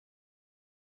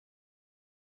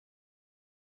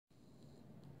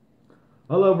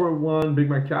Hello everyone,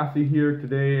 bigmacchasi here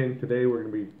today, and today we're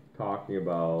going to be talking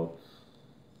about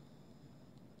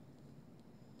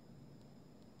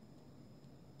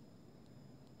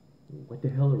what the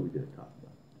hell are we going to talk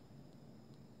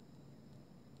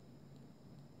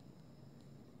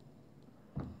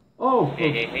about? Oh,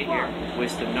 Hey here,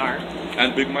 Wisdom Nayr.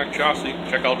 And bigmacchasi.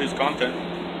 Check out his content.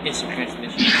 Instant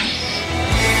transmission.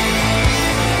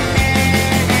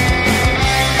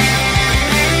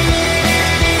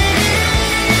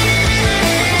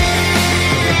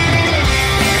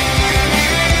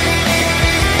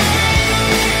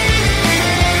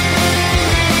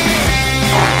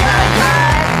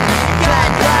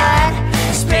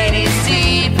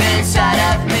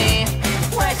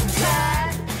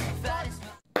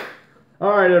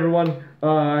 Alright everyone,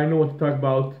 I know what to talk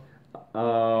about.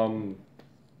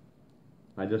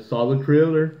 I just saw the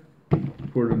trailer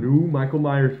for the new Michael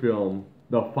Myers film,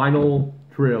 the final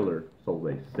trailer, so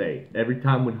they say. Every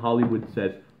time when Hollywood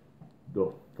says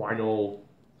the final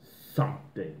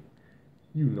something,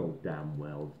 you know damn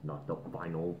well it's not the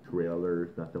final trailer,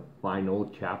 it's not the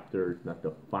final chapter, it's not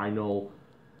the final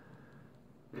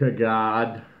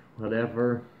God,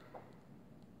 whatever.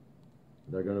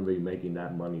 They're going to be making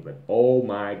that money, but oh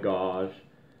my gosh.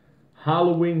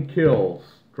 Halloweenkills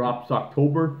drops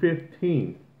October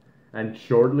 15th, and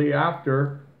shortly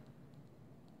after,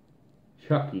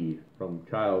 Chucky from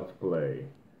Child's Play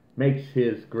makes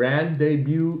his grand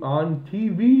debut on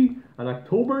TV on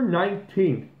October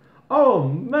 19th. Oh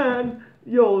man,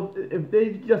 yo, if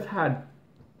they just had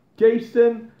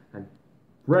Jason and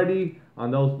Freddy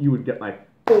on those, you would get my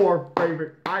 4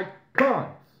 favorite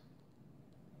icons.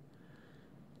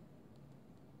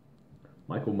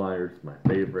 Michael Myers, my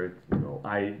favorite. You know,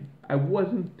 I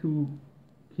wasn't too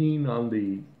keen on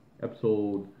the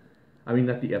episode. I mean,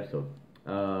 not the episode.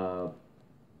 The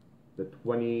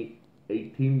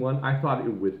 2018 one. I thought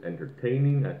it was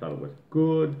entertaining. I thought it was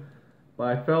good,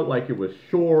 but I felt like it was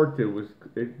short. There was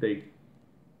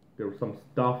some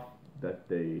stuff that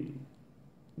they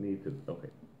need to. Okay,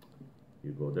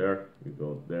 you go there. You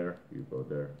go there. You go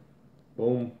there.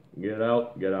 Boom. Get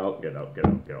out. Get out. Get out. Get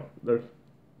out. Get out. There's.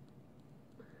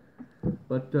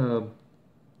 But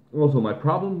also my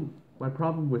problem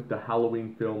with the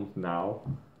Halloween films now,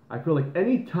 I feel like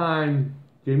anytime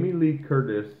Jamie Lee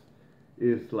Curtis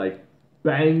is like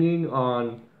banging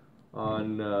on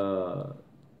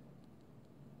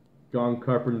John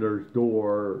Carpenter's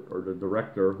door, or the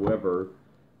director, whoever,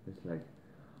 it's like,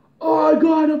 oh, I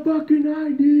got a fucking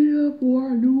idea for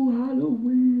a new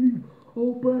Halloween.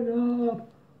 Open up.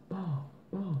 Boom,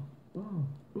 boom, boom,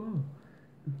 boom.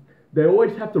 They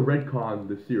always have to retcon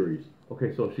the series.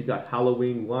 Okay, so she got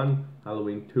Halloween 1,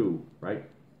 Halloween 2, right?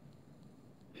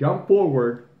 Jump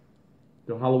forward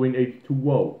to Halloween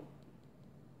H2O.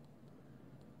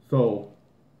 So,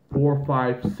 4,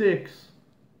 5, 6,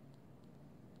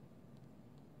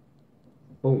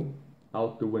 boom,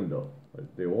 out the window.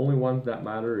 The only ones that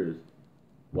matter is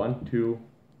 1, 2,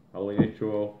 Halloween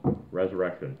H2O,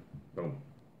 Resurrection. Boom.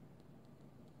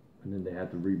 And then they had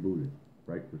to reboot it,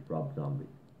 right, with Rob Zombie.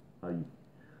 I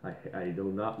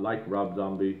do not like Rob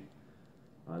Zombie.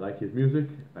 I like his music.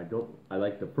 I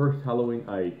like the first Halloween.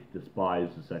 I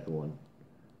despise the second one.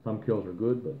 Some kills are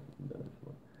good, but that's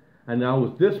one. And now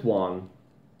with this one,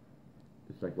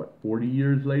 it's like what, 40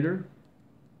 years later?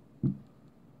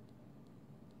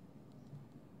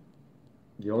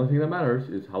 The only thing that matters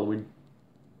is Halloween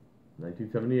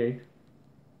 1978.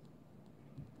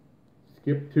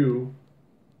 Skip 2.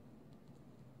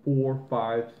 4,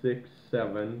 5, 6,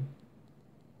 7,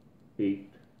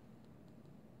 8,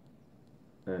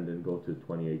 and then go to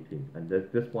 2018. And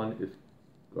this one is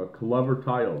a clever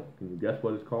title. Can you guess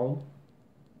what it's called?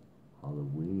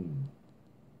 Halloween.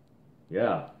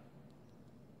 Yeah.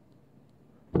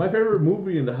 My favorite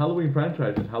movie in the Halloween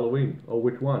franchise is Halloween. Oh,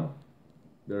 which one?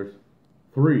 There's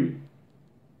 3.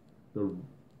 The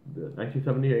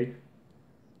 1978,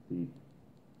 the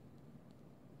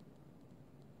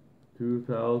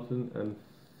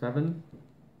 2007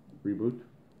 reboot,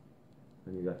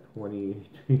 and you got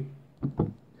 2018.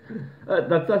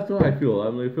 That's how I feel.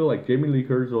 I feel like Jamie Lee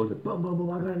Curtis always like, boom, boom,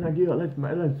 boom, I got an idea. Let's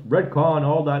retcon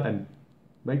all that and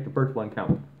make the first one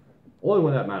count. Only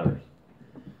one that matters.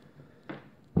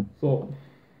 So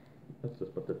that's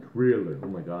just. But the trailer, oh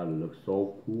my god, it looks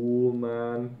so cool,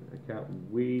 man. I can't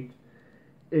wait.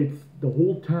 It's the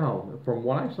whole town. From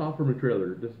what I saw from the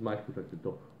trailer, this is my perspective.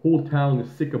 The whole town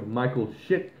is sick of Michael's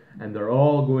shit, and they're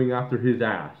all going after his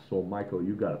ass. So Michael,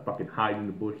 you gotta fucking hide in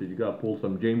the bushes. You gotta pull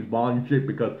some James Bond shit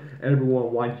because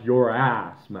everyone wants your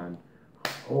ass, man.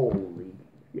 Holy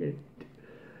shit!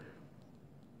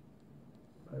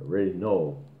 I already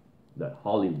know that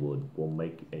Hollywood will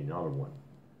make another one.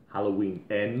 Halloween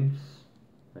Ends.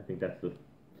 I think that's the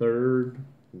third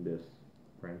in this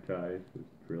franchise, this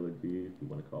trilogy, if you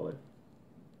want to call it.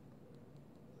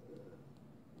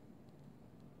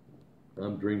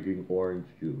 I'm drinking orange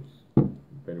juice,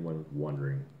 if anyone is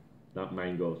wondering. Not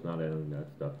mangoes, not any of that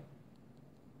stuff.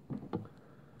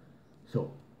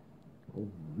 So, oh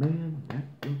man, that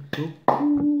looks so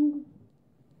cool.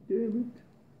 Damn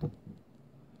it.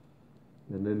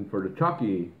 And then for the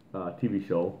Chucky TV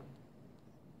show,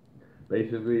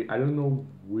 basically, I don't know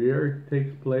where it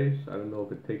takes place. I don't know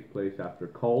if it takes place after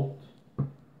Cult,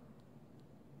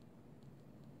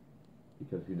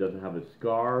 because he doesn't have his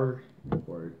scars,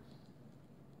 or it's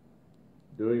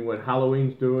doing what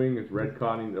Halloween's doing. It's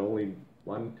retconning only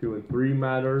 1, 2, and 3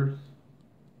 matters.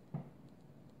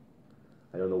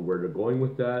 I don't know where they're going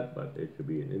with that, but it should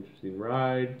be an interesting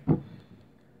ride.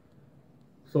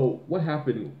 So what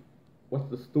happened? What's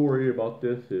the story about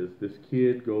this is this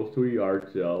kid goes to a yard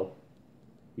sale.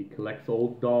 He collects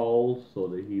old dolls so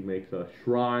that he makes a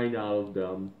shrine out of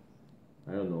them.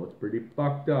 I don't know, it's pretty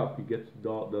fucked up. He gets the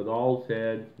dolls'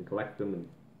 heads and collects them and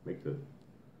makes a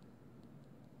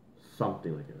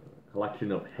something like a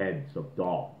collection of heads of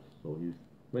dolls. So he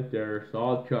went there,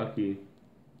 saw Chucky,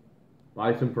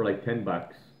 buys him for like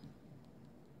 $10.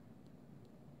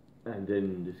 And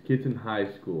then this kid's in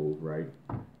high school, right?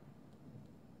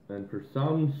 And for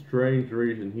some strange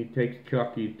reason, he takes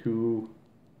Chucky to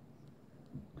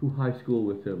high school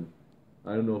with him.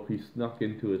 I don't know if he snuck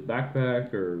into his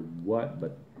backpack or what,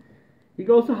 but he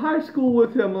goes to high school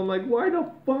with him. I'm like, why the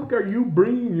fuck are you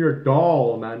bringing your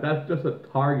doll, man? That's just a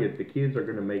target. The kids are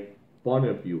going to make fun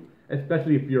of you,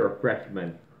 especially if you're a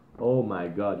freshman. Oh my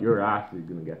god, your ass is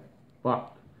going to get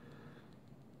fucked.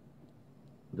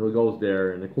 So he goes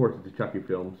there, and of course it's a Chucky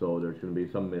film, so there's going to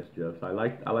be some mischief. I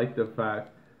like the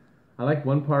fact, I like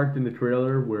one part in the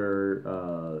trailer where,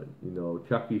 you know,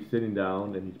 Chucky's sitting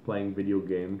down and he's playing video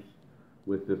games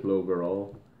with this little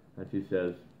girl, and she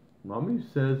says, "Mommy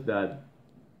says that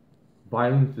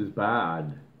violence is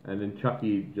bad," and then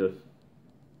Chucky just,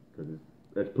 because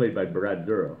it's played by Brad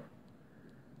Dourif.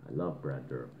 I love Brad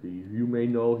Dourif. You may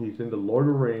know he's in the Lord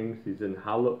of the Rings. He's in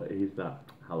he's not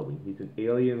Halloween. He's in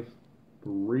Aliens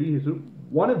 3. He's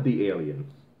one of the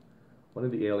aliens. One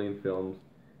of the alien films.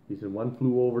 He's in One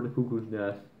Flew Over the Cuckoo's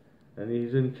Nest. And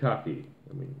he's in Chucky.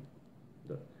 I mean,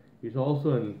 he's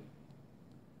also in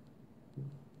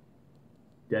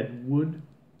Deadwood.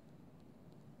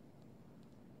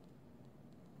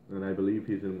 And I believe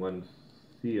he's in one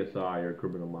CSI or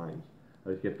Criminal Minds.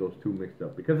 I just get those two mixed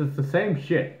up because it's the same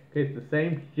shit. Okay, it's the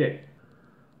same shit.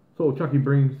 So Chucky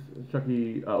brings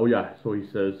oh yeah. So he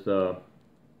says,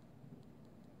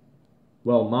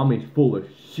 "Well, mommy's full of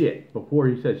shit." Before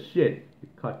he says shit, it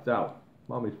cuts out.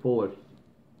 Mommy's full of.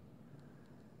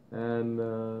 And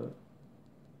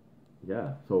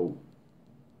yeah. So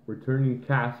returning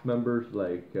cast members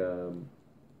like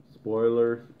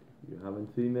spoilers. If you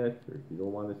haven't seen it, or if you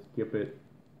don't want to skip it.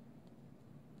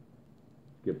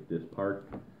 Skip this part.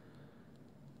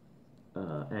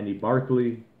 Andy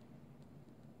Barkley,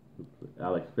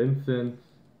 Alex Vincent,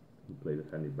 who played as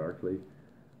Andy Barkley.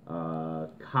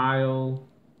 Kyle,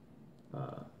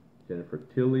 Jennifer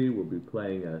Tilly will be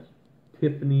playing as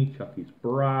Tiffany, Chucky's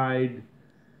bride.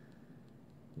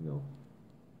 You know,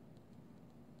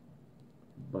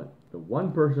 but the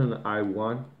one person I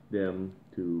want them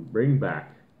to bring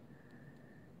back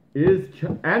is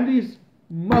Andy's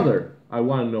mother. I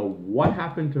want to know what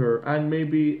happened to her, and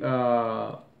maybe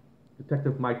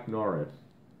Detective Mike Norris.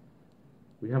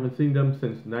 We haven't seen them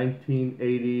since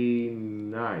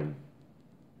 1989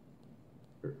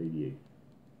 or 88.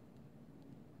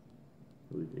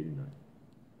 I believe 89,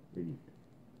 88.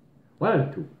 One of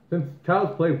the two. Since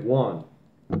Child's Play 1.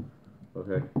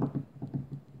 Okay.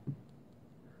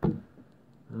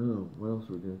 Oh, what else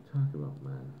are we gonna talk about,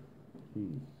 man?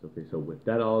 Jeez. Okay, so with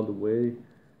that all the way,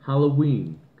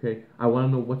 Halloween. Okay, I want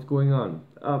to know what's going on.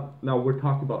 Now we're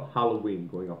talking about Halloween,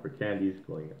 going out for candies,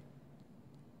 going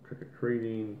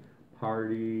trick-or-treating,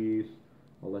 parties,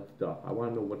 all that stuff. I want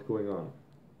to know what's going on,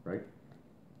 right?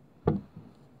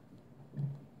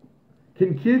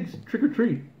 Can kids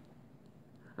trick-or-treat?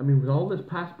 I mean, with all this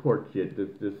passport shit,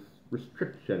 this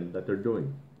restriction that they're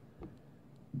doing,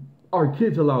 are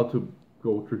kids allowed to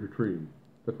go trick-or-treating?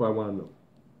 That's what I want to know.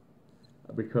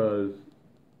 Because,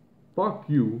 fuck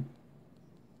you.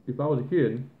 If I was a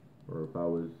kid, or if I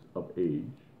was of age,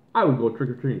 I would go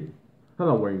trick-or-treating. I'm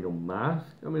not wearing no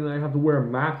mask. I mean, I have to wear a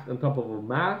mask on top of a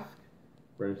mask.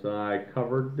 Brennus and I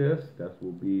covered this. That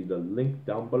will be the link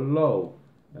down below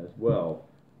as well.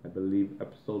 I believe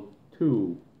episode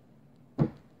 2.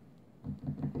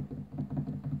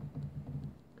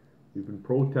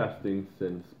 protesting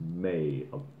since May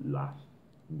of last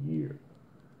year.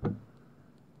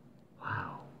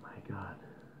 Wow, my God.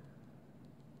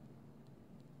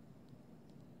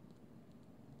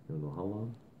 I don't know how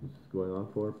long this is going on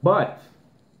for, but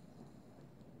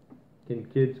can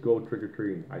kids go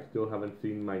trick-or-treating? I still haven't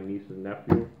seen my niece and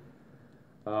nephew.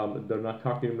 They're not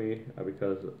talking to me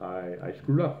because I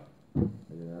screwed up. I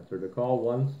didn't answer the call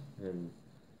once, and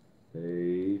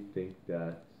they think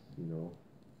that, you know,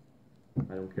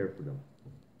 I don't care for them.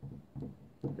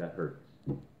 That hurts.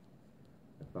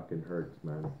 That fucking hurts,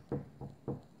 man.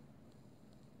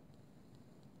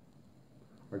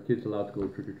 Are kids allowed to go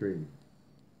trick-or-treating?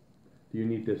 Do you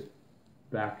need this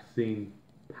vaccine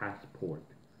passport?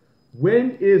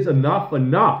 When is enough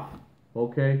enough?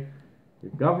 Okay? The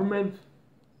government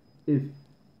is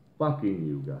fucking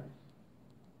you guys.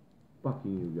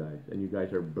 Fucking you guys. And you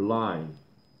guys are blind.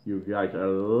 You guys are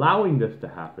allowing this to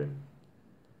happen.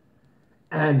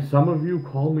 And some of you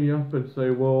call me up and say,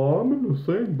 well, I'm in the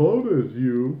same boat as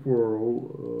you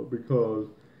because,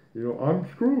 you know, I'm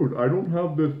screwed. I don't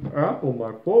have this app on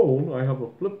my phone. I have a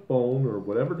flip phone or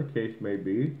whatever the case may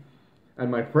be. And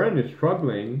my friend is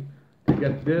struggling to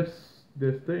get this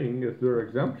thing. Is there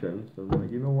exemptions? I'm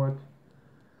like, you know what?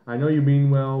 I know you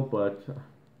mean well, but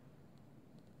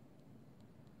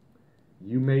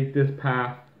you made this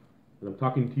path, and I'm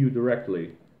talking to you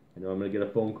directly. I know I'm going to get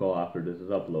a phone call after this is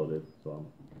uploaded, so I'm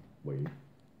waiting.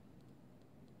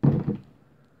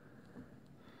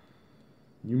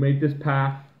 You made this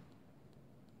path.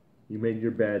 You made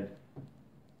your bed.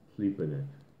 Sleep in it.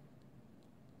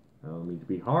 I don't mean to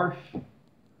be harsh.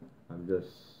 I'm just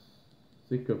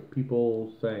sick of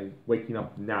people saying, waking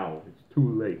up now. It's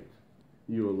too late.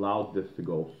 You allowed this to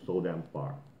go so damn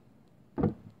far.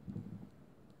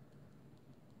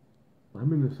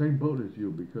 I'm in the same boat as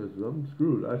you because I'm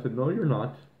screwed. I said, no, you're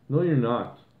not. No, you're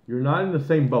not. You're not in the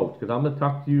same boat because I'm going to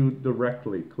talk to you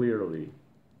directly, clearly.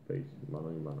 Face, mano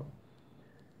y mano.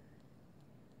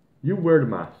 You wear the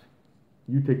mask.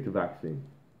 You take the vaccine.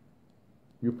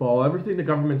 You follow everything the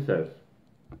government says.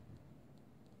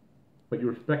 But you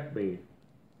respect me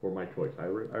for my choice. I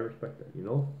respect that, you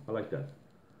know? I like that.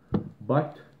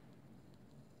 But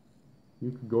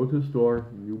you can go to the store,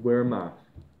 you wear a mask.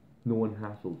 No one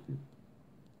hassles you.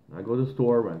 When I go to the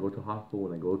store, when I go to the hospital,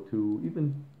 when I go to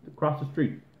even across the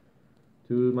street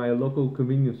to my local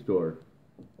convenience store.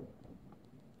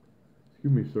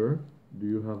 Excuse me, sir, do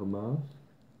you have a mask?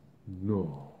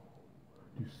 No.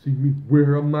 Do you see me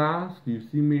wear a mask? Do you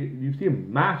see a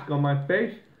mask on my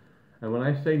face? And when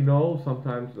I say no,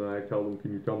 sometimes I tell them,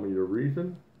 can you tell me your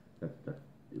reason?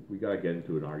 We gotta get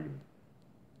into an argument.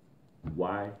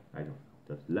 Why? I don't know.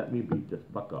 Just let me be. Just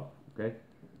fuck up, okay?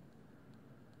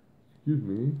 Excuse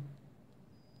me.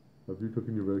 Have you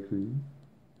taken your vaccine?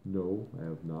 No, I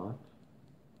have not.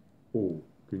 Oh,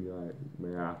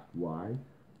 may I ask why?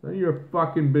 None of your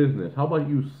fucking business. How about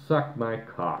you suck my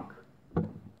cock?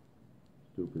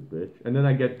 Stupid bitch. And then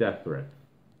I get death threats.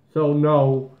 So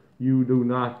no, you do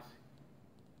not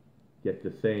get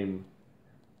the same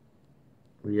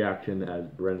reaction as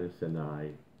Brennus and I.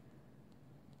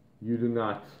 You do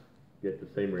not get the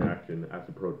same reaction as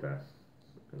the protests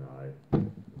and I.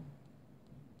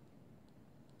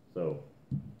 So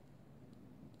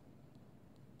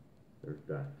there's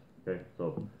that. Okay,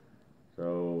 so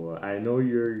I know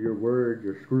you're worried,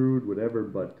 you're screwed, whatever,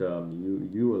 but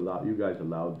you guys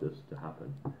allowed this to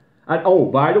happen. And oh,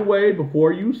 by the way,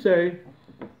 before you say,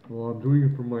 well, I'm doing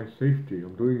it for my safety,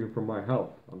 I'm doing it for my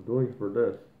health, I'm doing it for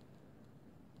this,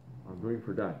 I'm doing it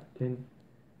for that. Can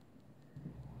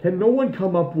no one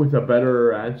come up with a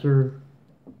better answer?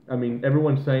 I mean,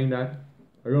 everyone's saying that.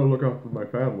 I gotta look after my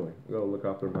family. I gotta look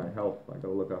after my health. I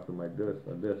gotta look after my this,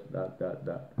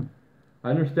 that.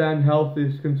 I understand health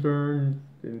is concerned,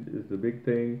 is the big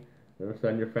thing. I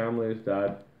understand your family is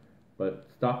that. But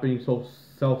stop being so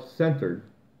self-centered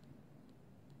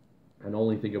and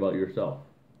only think about yourself.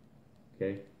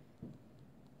 Okay?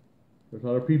 There's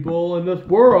other people in this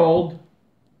world.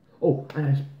 Oh,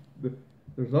 and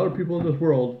there's other people in this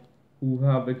world who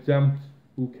have exempts,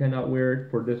 who cannot wear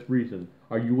it for this reason.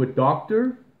 Are you a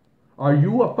doctor? Are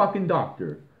you a fucking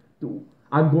doctor?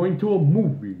 I'm going to a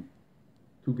movie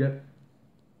to get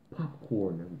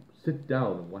popcorn and sit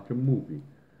down and watch a movie.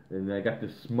 And I got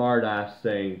this smart ass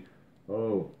saying,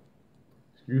 oh,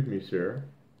 excuse me, sir.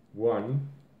 1,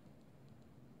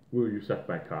 will you suck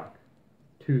my cock?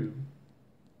 2,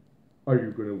 are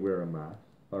you going to wear a mask?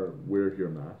 Or where's your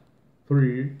mask?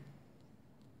 3,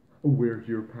 where's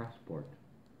your passport?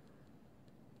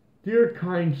 Dear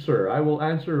kind sir, I will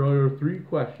answer your 3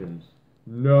 questions.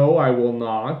 No, I will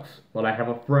not, but I have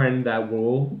a friend that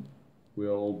will.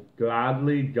 will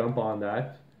gladly jump on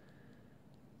that.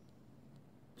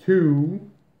 2,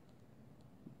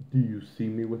 do you see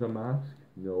me with a mask?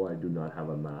 No, I do not have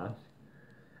a mask.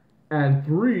 And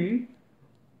 3,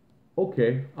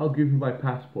 okay, I'll give you my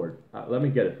passport. Let me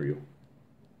get it for you.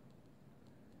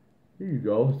 Here you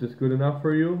go. Is this good enough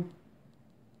for you?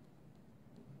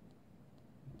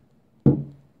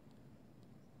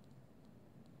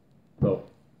 So,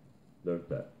 there's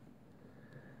that.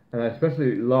 And I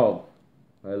especially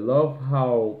I love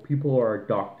how people are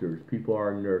doctors, people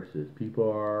are nurses, people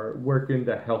are work in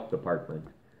the health department.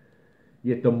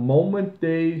 Yet the moment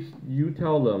you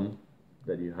tell them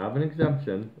that you have an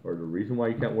exemption or the reason why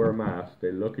you can't wear a mask,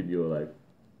 they look at you like,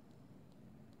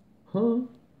 huh?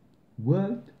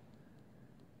 What?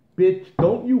 Bitch,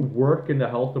 don't you work in the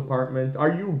health department?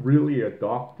 Are you really a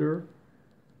doctor?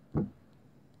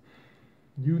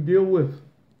 You deal with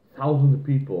thousands of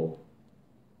people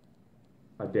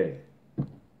a day.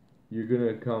 You're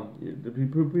gonna come, the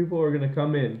people are gonna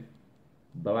come in,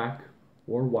 black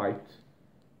or white,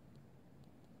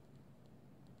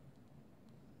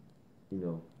 you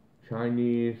know,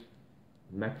 Chinese,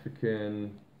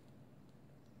 Mexican,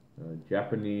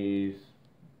 Japanese,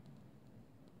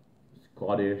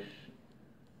 Scottish,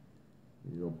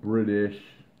 you know, British,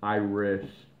 Irish,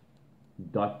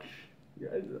 Dutch.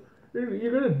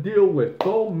 You're gonna deal with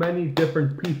so many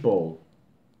different people,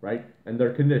 right, and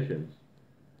their conditions.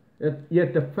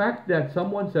 Yet the fact that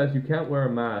someone says you can't wear a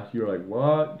mask, you're like,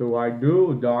 what do I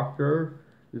do, doctor?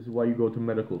 This is why you go to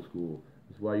medical school.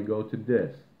 This is why you go to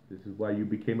this. This is why you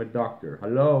became a doctor.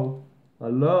 Hello?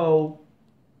 Hello?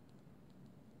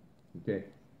 Okay.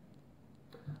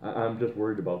 I'm just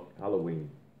worried about Halloween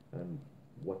and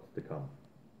what's to come.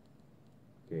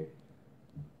 Okay.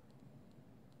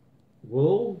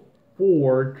 Will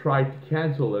Ford try to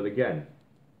cancel it again?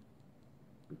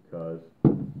 Because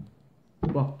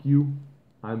fuck you.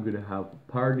 I'm gonna have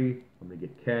a party. I'm gonna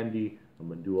get candy. I'm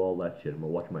gonna do all that shit. I'm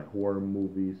gonna watch my horror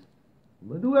movies. I'm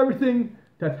gonna do everything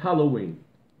that's Halloween.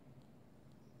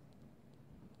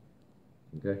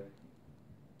 Okay?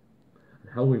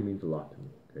 And Halloween means a lot to me.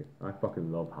 Okay? I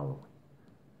fucking love Halloween.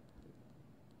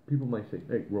 People might say,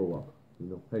 hey, grow up. You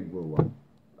know, hey, grow up.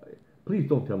 Please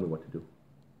don't tell me what to do.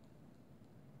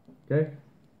 Okay?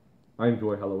 I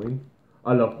enjoy Halloween.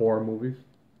 I love horror movies.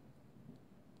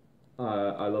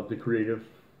 I love the creative,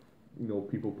 you know,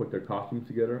 people put their costumes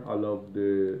together. I love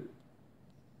the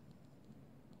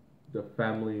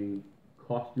family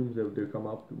costumes that they come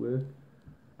up with.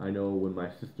 I know when my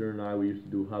sister and we used to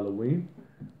do Halloween,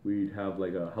 we'd have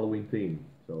like a Halloween theme.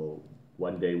 So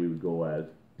one day we would go as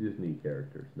Disney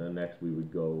characters. The next we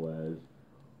would go as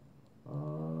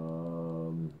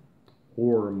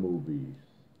horror movies.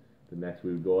 The next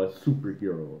we would go as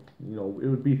superheroes. You know, it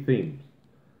would be themes.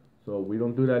 So we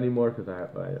don't do that anymore because I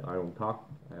haven't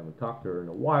talked to her in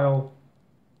a while.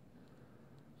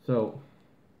 So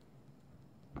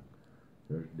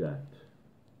there's that.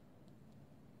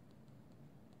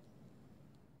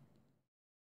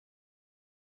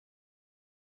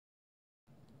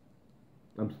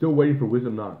 I'm still waiting for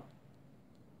Wisdom Not.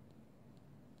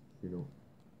 You know,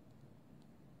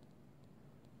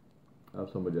 I have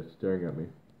somebody that's staring at me.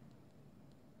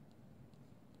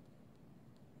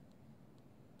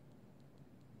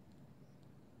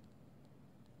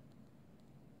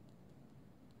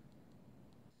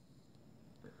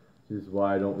 This is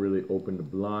why I don't really open the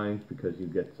blinds, because you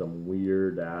get some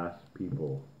weird ass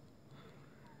people.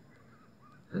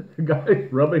 The guy's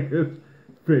rubbing his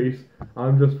face.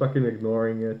 I'm just fucking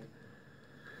ignoring it.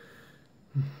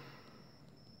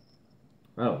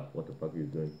 Oh, what the fuck he's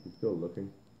doing? He's still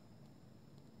looking.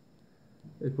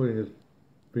 He's putting his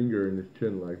finger in his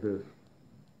chin like this.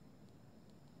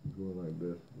 He's going like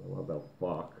this. What the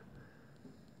fuck?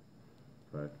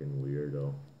 Fucking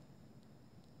weirdo.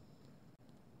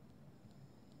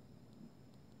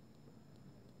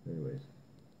 Anyways,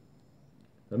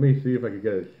 let me see if I can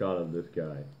get a shot of this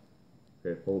guy.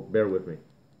 Okay, bear with me.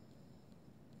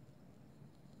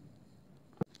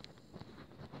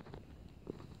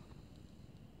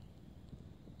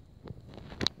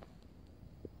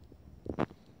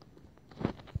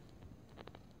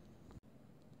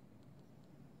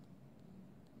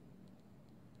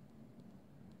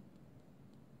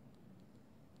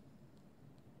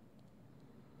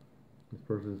 This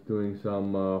person's doing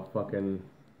some fucking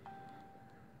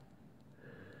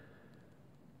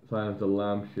Silence the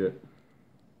Lamb shit.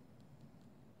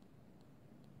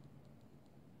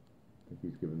 I think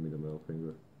he's giving me the middle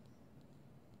finger.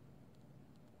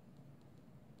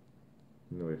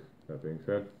 Anyways, that being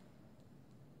said,